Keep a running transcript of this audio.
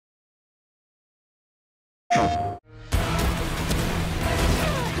In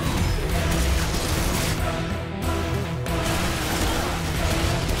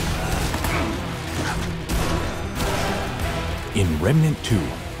Remnant 2,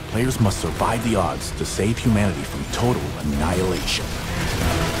 players must survive the odds to save humanity from total annihilation.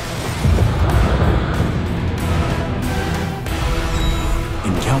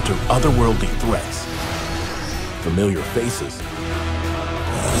 Encounter otherworldly threats, familiar faces,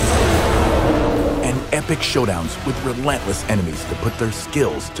 and epic showdowns with relentless enemies to put their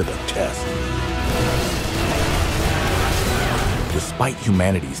skills to the test. Despite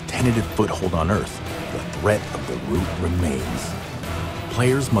humanity's tentative foothold on Earth, the threat of the Root remains.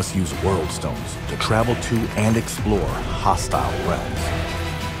 Players must use world stones to travel to and explore hostile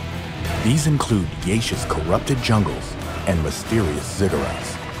realms. These include Yesha's corrupted jungles and mysterious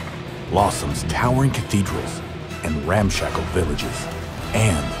ziggurats, Lawsom's towering cathedrals and ramshackle villages,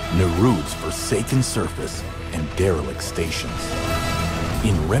 and Nerud's forsaken surface and derelict stations.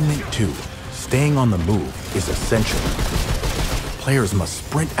 In Remnant 2, staying on the move is essential. Players must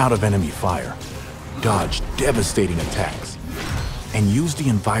sprint out of enemy fire, dodge devastating attacks, and use the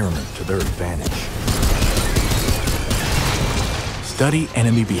environment to their advantage. Study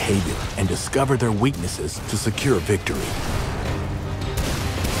enemy behavior and discover their weaknesses to secure victory.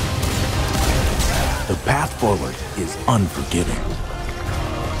 The path forward is unforgiving.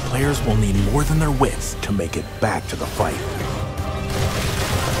 Players will need more than their wits to make it back to the fight.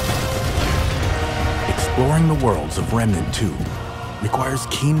 Exploring the worlds of Remnant 2 requires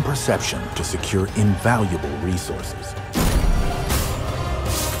keen perception to secure invaluable resources.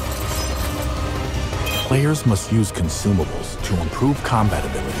 Players must use consumables to improve combat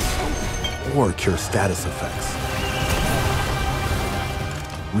abilities or cure status effects.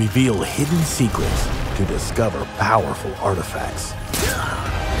 Reveal hidden secrets to discover powerful artifacts.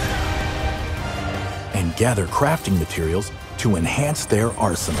 And gather crafting materials to enhance their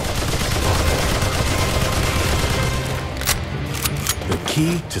arsenal. The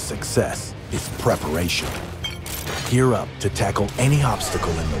key to success is preparation. Gear up to tackle any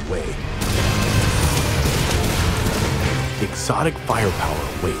obstacle in the way. Exotic firepower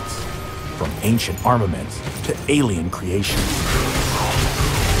awaits, from ancient armaments to alien creations.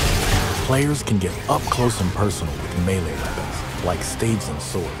 Players can get up close and personal with melee weapons, like staves and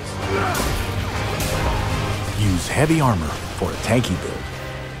swords. Use heavy armor for a tanky build,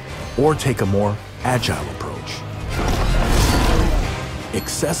 or take a more agile approach.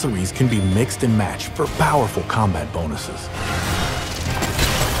 Accessories can be mixed and matched for powerful combat bonuses.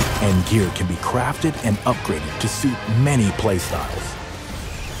 And gear can be crafted and upgraded to suit many playstyles.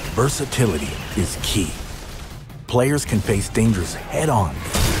 Versatility is key. Players can face dangers head-on,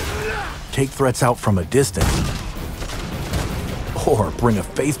 take threats out from a distance, or bring a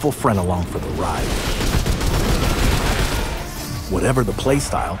faithful friend along for the ride. Whatever the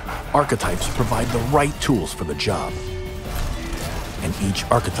playstyle, archetypes provide the right tools for the job. And each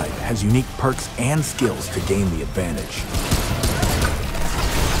archetype has unique perks and skills to gain the advantage.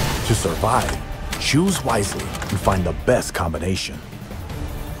 To survive, choose wisely and find the best combination.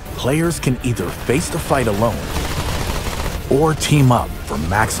 Players can either face the fight alone or team up for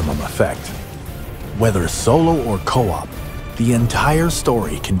maximum effect. Whether solo or co-op, the entire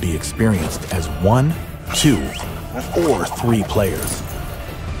story can be experienced as 1, 2, or 3 players.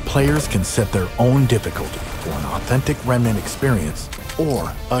 Players can set their own difficulty for an authentic Remnant experience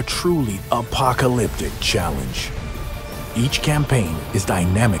or a truly apocalyptic challenge. Each campaign is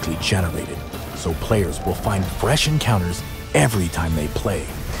dynamically generated, so players will find fresh encounters every time they play.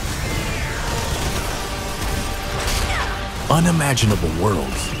 Unimaginable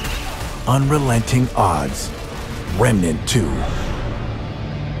worlds, unrelenting odds, Remnant 2.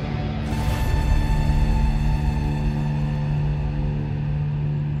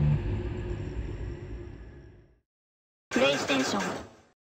 PlayStation